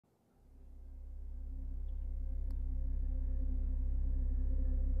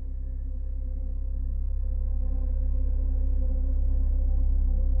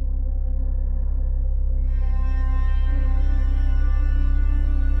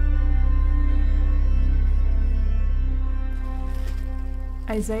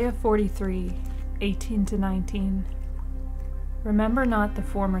Isaiah 43, 18-19. Remember not the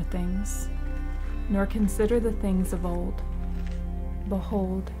former things, nor consider the things of old.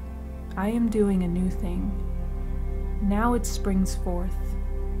 Behold, I am doing a new thing. Now it springs forth.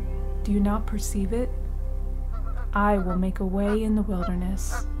 Do you not perceive it? I will make a way in the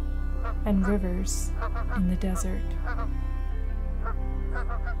wilderness and rivers in the desert.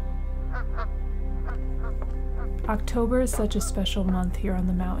 October is such a special month here on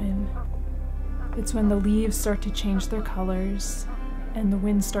the mountain. It's when the leaves start to change their colors and the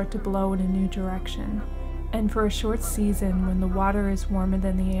winds start to blow in a new direction. And for a short season when the water is warmer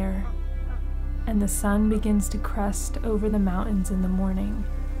than the air and the sun begins to crest over the mountains in the morning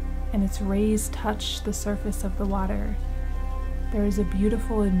and its rays touch the surface of the water, there is a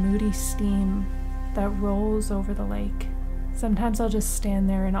beautiful and moody steam that rolls over the lake. Sometimes I'll just stand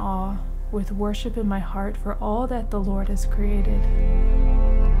there in awe with worship in my heart for all that the Lord has created.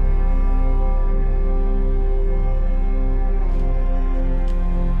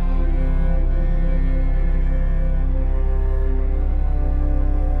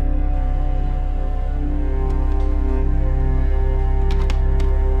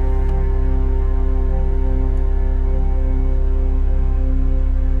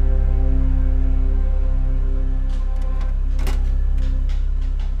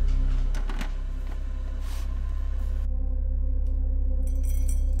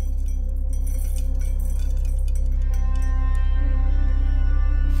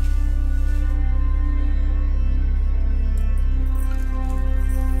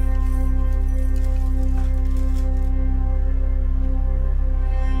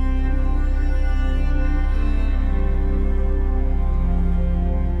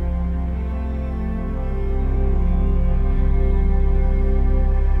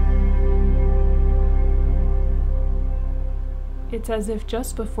 It's as if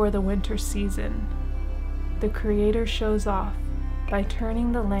just before the winter season, the Creator shows off by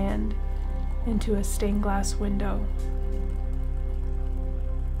turning the land into a stained glass window.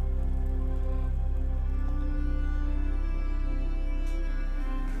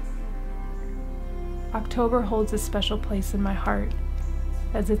 October holds a special place in my heart,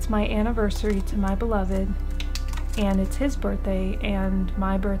 as it's my anniversary to my beloved, and it's his birthday and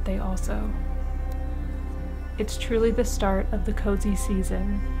my birthday also. It's truly the start of the cozy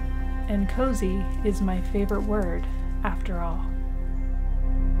season, and cozy is my favorite word after all.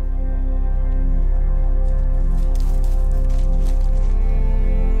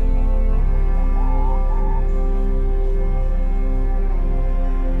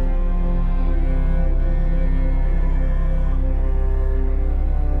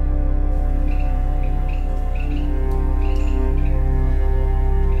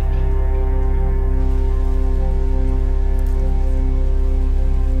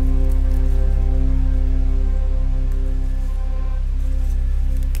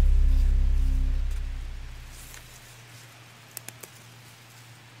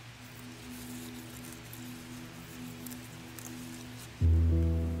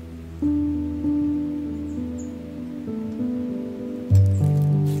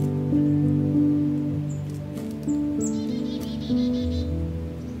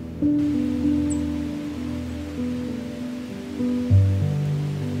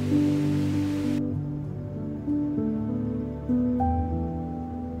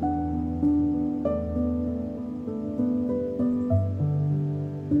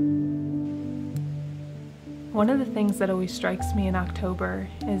 One of the things that always strikes me in October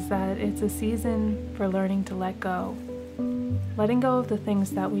is that it's a season for learning to let go. Letting go of the things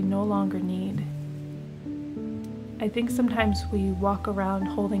that we no longer need. I think sometimes we walk around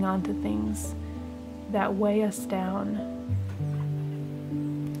holding on to things that weigh us down.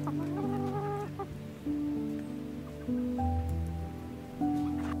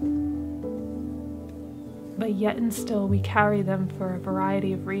 But yet and still we carry them for a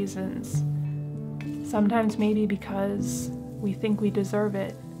variety of reasons. Sometimes maybe because we think we deserve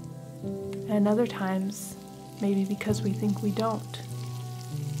it, and other times maybe because we think we don't.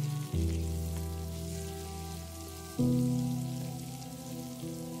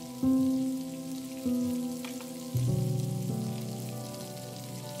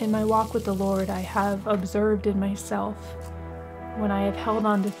 In my walk with the Lord, I have observed in myself when I have held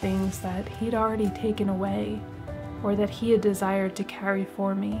on to things that He'd already taken away or that He had desired to carry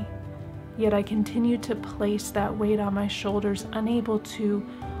for me. Yet I continue to place that weight on my shoulders, unable to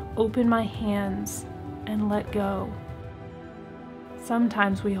open my hands and let go.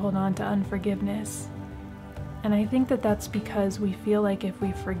 Sometimes we hold on to unforgiveness, and I think that that's because we feel like if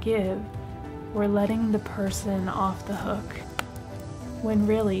we forgive, we're letting the person off the hook. when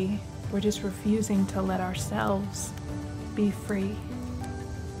really we're just refusing to let ourselves be free.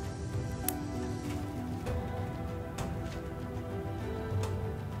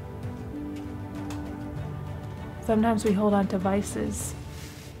 Sometimes we hold on to vices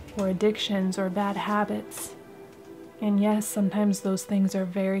or addictions or bad habits. And yes, sometimes those things are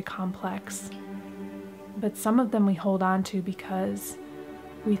very complex. But some of them we hold on to because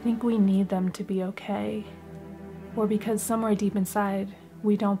we think we need them to be okay, or because somewhere deep inside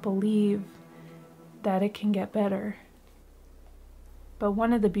we don't believe that it can get better. But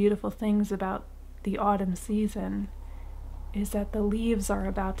one of the beautiful things about the autumn season is that the leaves are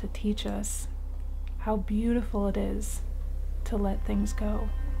about to teach us how beautiful it is to let things go.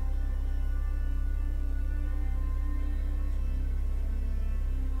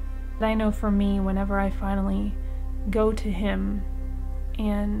 I know for me, whenever I finally go to Him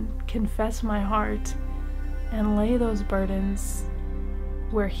and confess my heart and lay those burdens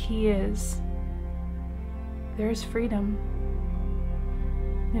where He is, there's freedom.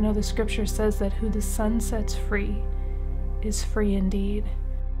 You know, the scripture says that who the Son sets free is free indeed.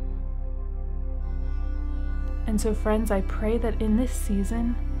 And so friends, I pray that in this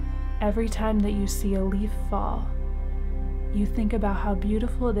season, every time that you see a leaf fall, you think about how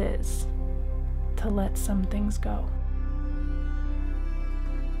beautiful it is to let some things go.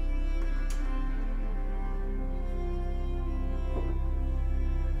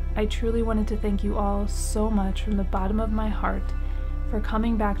 I truly wanted to thank you all so much from the bottom of my heart for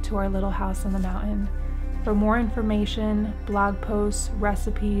coming back to our little house on the mountain. For more information, blog posts,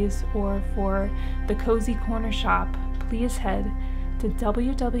 recipes, or for the Cozy Corner shop, please head to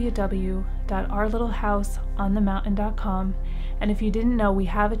www.ourlittlehouseonthemountain.com. And if you didn't know, we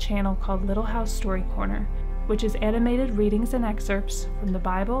have a channel called Little House Story Corner, which is animated readings and excerpts from the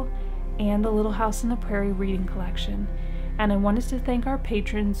Bible and the Little House on the Prairie reading collection. And I wanted to thank our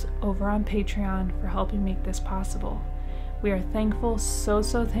patrons over on Patreon for helping make this possible. We are thankful, so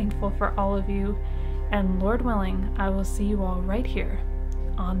thankful for all of you. And Lord willing, I will see you all right here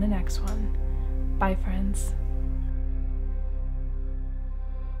on the next one. Bye, friends.